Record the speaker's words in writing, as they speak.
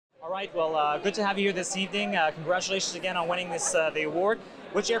All right, well, good to have you here this evening. Congratulations again on winning this the award.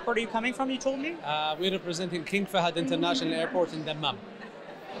 Which airport are you coming from, you told me? We're representing King Fahd International Airport in Dammam.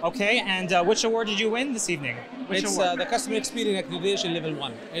 Okay, and which award did you win this evening? It's the Customer Experience Accreditation Level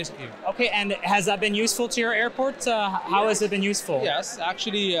 1, ASQ. Okay, and has that been useful to your airport? How has it been useful? Yes,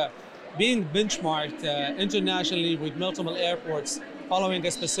 actually being benchmarked internationally with multiple airports following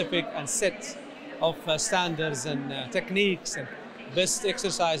a specific and set of standards and techniques and best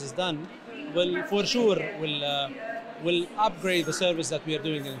exercises done will for sure will upgrade the service that we are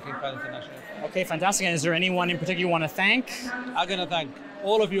doing in King Fahd International. Okay, fantastic. And is there anyone in particular you want to thank? I'm going to thank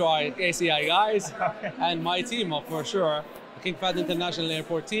all of you ACI guys and my team, for sure, the King Fahd International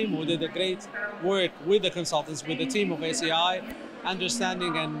Airport team, who did a great work with the consultants, with the team of ACI,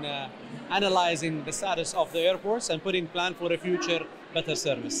 understanding and analyzing the status of the airports and putting plan for a future better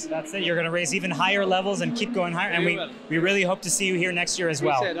service. That's it. You're going to raise even higher levels and keep going higher. And we really hope to see you here next year as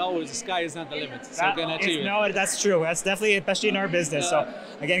well. We said always, the sky is not the limit. So we're going to achieve it. No, that's true. That's definitely, especially in our business. So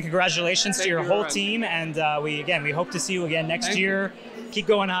again, congratulations to your whole team. And we hope to see you again next year. Keep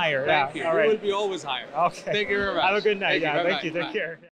going higher. Thank you. All right. We will be always higher. Okay. Thank you very much. Have a good night. Thank you. Thank you. Take care.